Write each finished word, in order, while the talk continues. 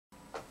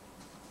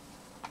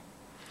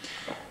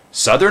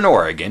Southern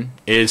Oregon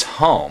is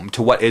home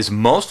to what is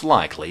most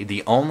likely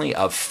the only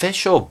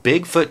official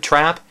Bigfoot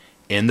trap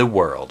in the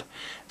world.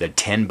 The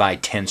 10 by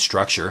 10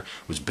 structure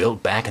was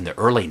built back in the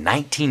early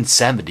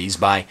 1970s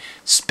by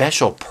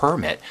special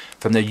permit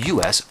from the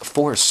U.S.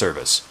 Forest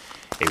Service.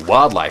 A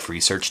wildlife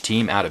research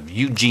team out of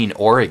Eugene,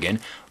 Oregon,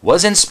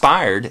 was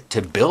inspired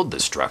to build the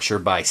structure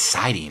by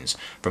sightings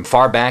from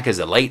far back as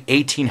the late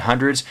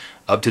 1800s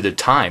up to the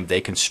time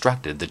they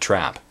constructed the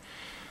trap.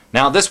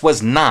 Now, this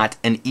was not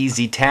an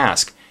easy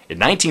task. In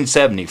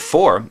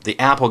 1974, the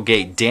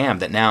Applegate Dam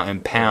that now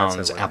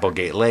impounds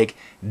Applegate Lake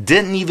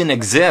didn't even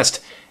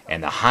exist,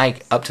 and the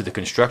hike up to the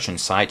construction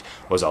site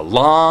was a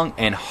long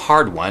and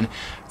hard one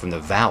from the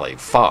valley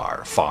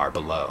far, far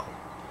below.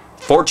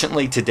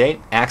 Fortunately, to date,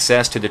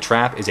 access to the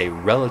trap is a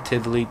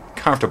relatively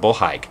comfortable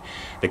hike.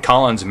 The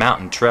Collings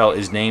Mountain Trail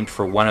is named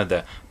for one of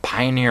the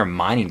pioneer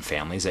mining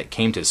families that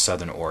came to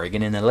southern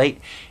Oregon in the late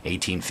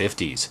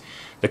 1850s.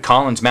 The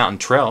Collings Mountain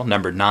Trail,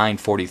 number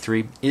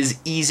 943, is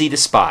easy to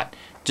spot,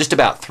 just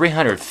about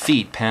 300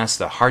 feet past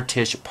the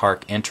Hart-Tish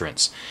Park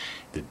entrance.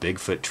 The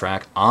Bigfoot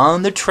track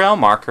on the trail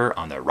marker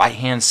on the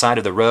right-hand side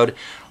of the road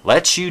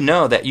lets you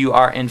know that you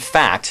are, in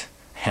fact,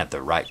 at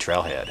the right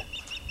trailhead.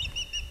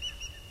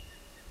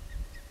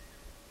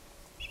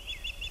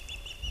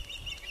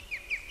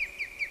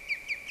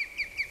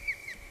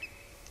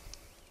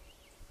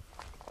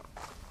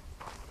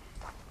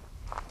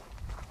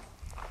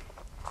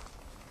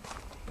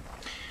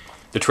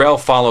 The trail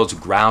follows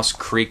Grouse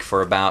Creek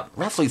for about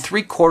roughly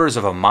 3/4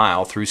 of a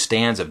mile through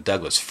stands of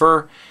Douglas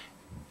fir,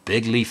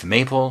 big leaf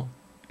maple,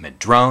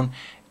 madrone,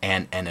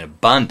 and an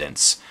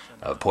abundance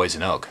of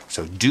poison oak.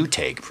 So do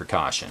take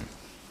precaution.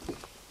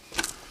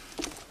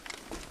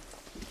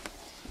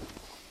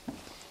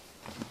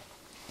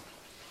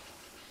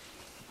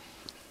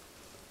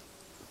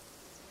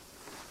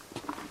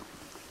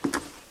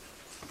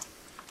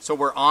 So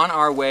we're on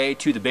our way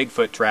to the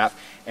Bigfoot trap,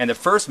 and the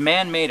first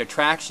man-made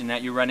attraction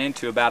that you run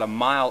into about a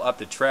mile up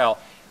the trail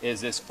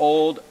is this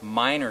old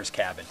miner's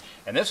cabin.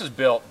 And this was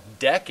built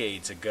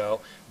decades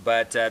ago,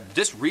 but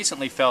just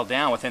recently fell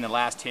down within the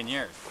last 10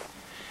 years.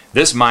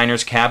 This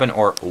miner's cabin,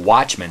 or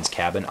watchman's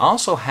cabin,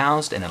 also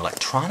housed an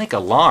electronic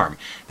alarm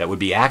that would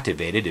be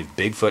activated if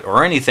Bigfoot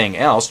or anything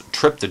else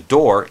tripped the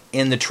door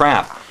in the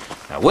trap.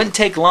 Now, it wouldn't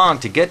take long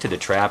to get to the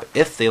trap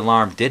if the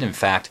alarm did in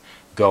fact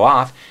go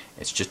off.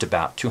 It's just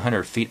about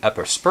 200 feet up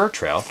a spur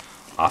trail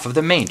off of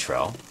the main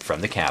trail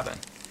from the cabin.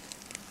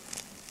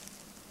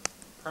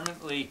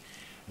 Permanently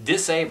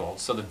disabled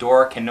so the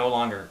door can no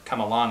longer come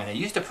along. And they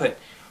used to put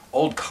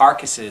old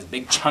carcasses,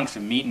 big chunks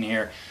of meat in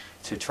here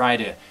to try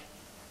to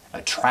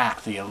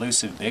attract the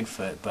elusive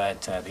Bigfoot.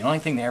 But the only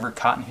thing they ever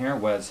caught in here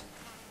was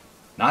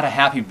not a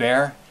happy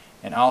bear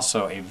and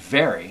also a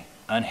very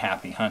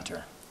unhappy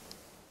hunter.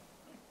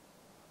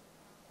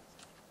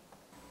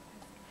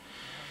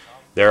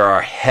 There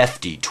are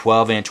hefty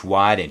 12-inch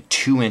wide and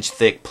 2-inch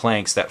thick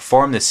planks that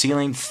form the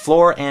ceiling,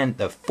 floor, and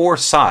the 4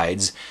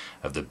 sides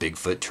of the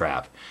Bigfoot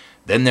trap.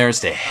 Then there's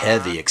the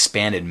heavy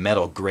expanded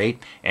metal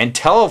grate and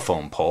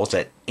telephone poles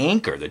that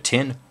anchor the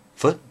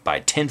 10-foot by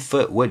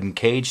 10-foot wooden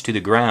cage to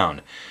the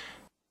ground.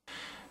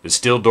 The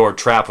steel door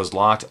trap was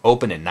locked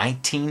open in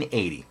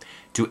 1980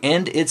 to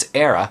end its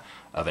era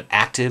of an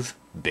active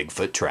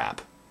Bigfoot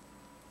trap.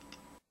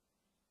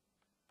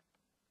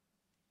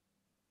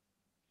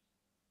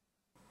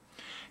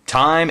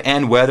 Time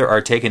and weather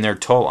are taking their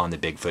toll on the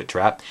Bigfoot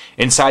trap.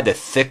 Inside, the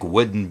thick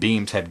wooden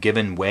beams have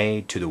given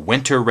way to the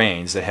winter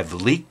rains that have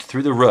leaked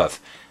through the roof,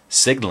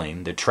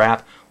 signaling the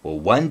trap will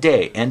one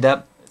day end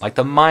up like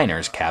the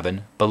miner's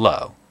cabin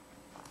below.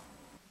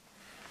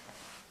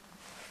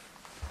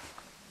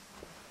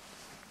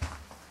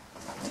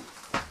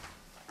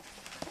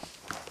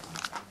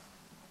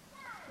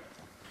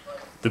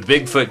 The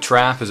Bigfoot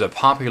trap is a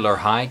popular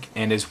hike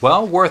and is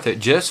well worth it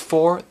just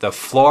for the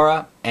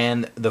flora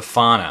and the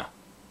fauna.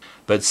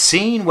 But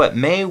seeing what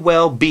may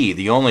well be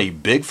the only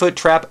Bigfoot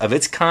trap of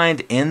its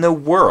kind in the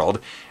world,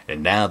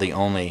 and now the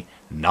only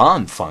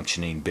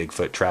non-functioning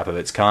Bigfoot trap of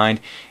its kind,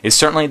 is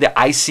certainly the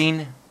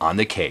icing on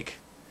the cake.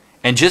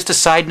 And just a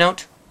side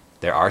note,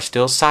 there are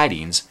still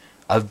sightings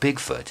of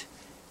Bigfoot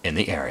in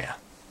the area.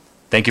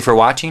 Thank you for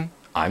watching.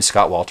 I'm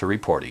Scott Walter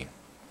reporting.